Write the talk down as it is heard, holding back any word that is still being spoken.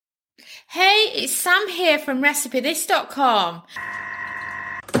Hey, it's Sam here from RecipeThis.com.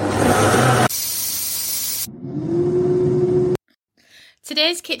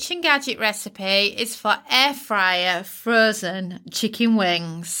 Today's kitchen gadget recipe is for air fryer frozen chicken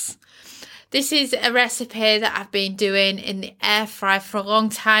wings. This is a recipe that I've been doing in the air fryer for a long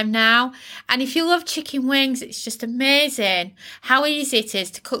time now. And if you love chicken wings, it's just amazing how easy it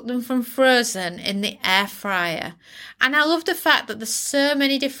is to cook them from frozen in the air fryer. And I love the fact that there's so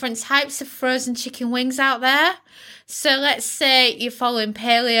many different types of frozen chicken wings out there. So let's say you're following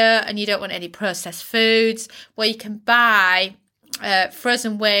paleo and you don't want any processed foods, well, you can buy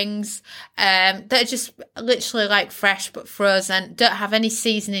frozen wings that are just literally like fresh but frozen, don't have any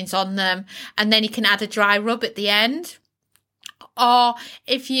seasonings on them, and then you can add a dry rub at the end. Or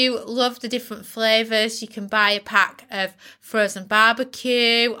if you love the different flavours, you can buy a pack of frozen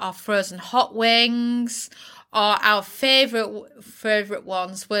barbecue or frozen hot wings. Or our favourite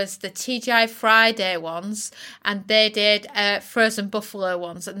ones was the TGI Friday ones, and they did frozen buffalo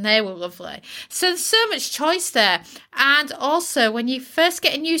ones, and they were lovely. So there's so much choice there. And also, when you're first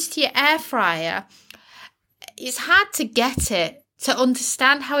getting used to your air fryer, it's hard to get it, to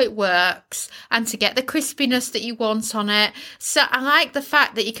understand how it works, and to get the crispiness that you want on it. So I like the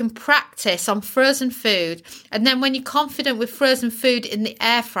fact that you can practice on frozen food, and then when you're confident with frozen food in the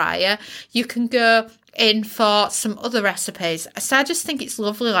air fryer, you can go in for some other recipes. So I just think it's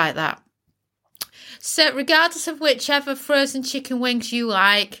lovely like that. So regardless of whichever frozen chicken wings you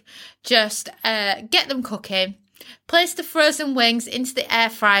like, just get them cooking. Place the frozen wings into the air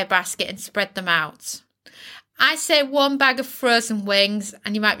fryer basket and spread them out. I say 1 bag of frozen wings,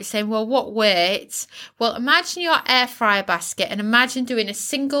 and you might be saying, well, what weight? Well, imagine your air fryer basket and imagine doing a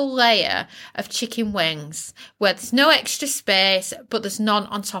single layer of chicken wings where there's no extra space, but there's none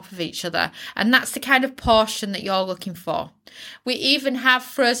on top of each other. And that's the kind of portion that you're looking for. We even have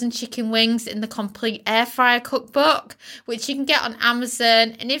frozen chicken wings in the complete air fryer cookbook, which you can get on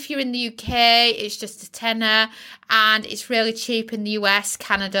Amazon. And if you're in the UK, it's just a tenner, and it's really cheap in the US,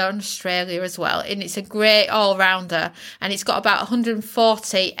 Canada, and Australia as well. And it's a great all-rounder, and it's got about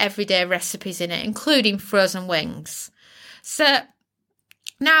 140 everyday recipes in it, including frozen wings. So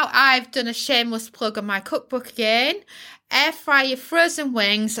now I've done a shameless plug on my cookbook again. Air fry your frozen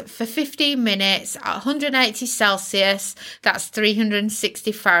wings for 15 minutes at 180 Celsius, that's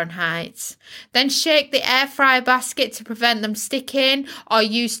 360 Fahrenheit. Then shake the air fryer basket to prevent them sticking, or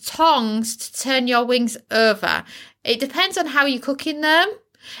use tongs to turn your wings over. It depends on how you're cooking them.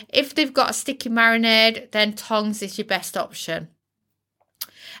 If they've got a sticky marinade, then tongs is your best option.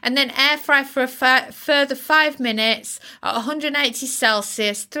 And then air fry for a further 5 minutes at 180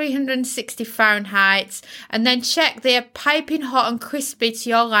 Celsius, 360 Fahrenheit, and then check they are piping hot and crispy to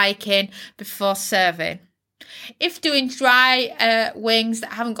your liking before serving. If doing dry wings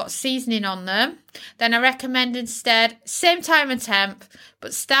that haven't got seasoning on them, then I recommend instead same time and temp,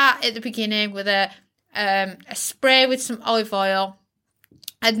 but start at the beginning with a spray with some olive oil.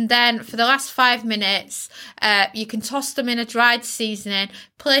 And then for the last 5 minutes, you can toss them in a dried seasoning,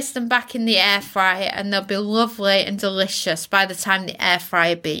 place them back in the air fryer, and they'll be lovely and delicious by the time the air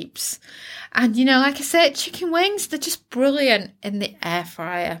fryer beeps. And, you know, like I said, chicken wings, they're just brilliant in the air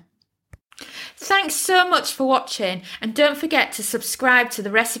fryer. Thanks so much for watching, and don't forget to subscribe to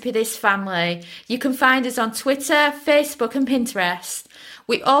the Recipe This family. You can find us on Twitter, Facebook and Pinterest.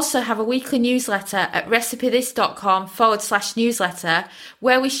 We also have a weekly newsletter at recipethis.com/newsletter,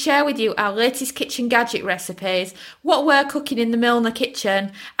 where we share with you our latest kitchen gadget recipes, what we're cooking in the Milner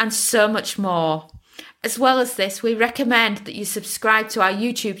kitchen, and so much more. As well as this, we recommend that you subscribe to our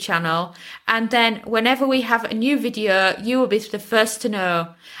YouTube channel, and then whenever we have a new video, you will be the first to know.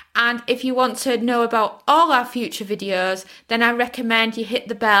 And if you want to know about all our future videos, then I recommend you hit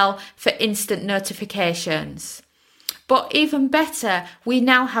the bell for instant notifications. But even better, we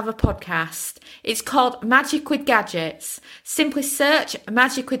now have a podcast. It's called Magic with Gadgets. Simply search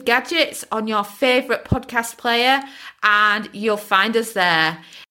Magic with Gadgets on your favourite podcast player and you'll find us there.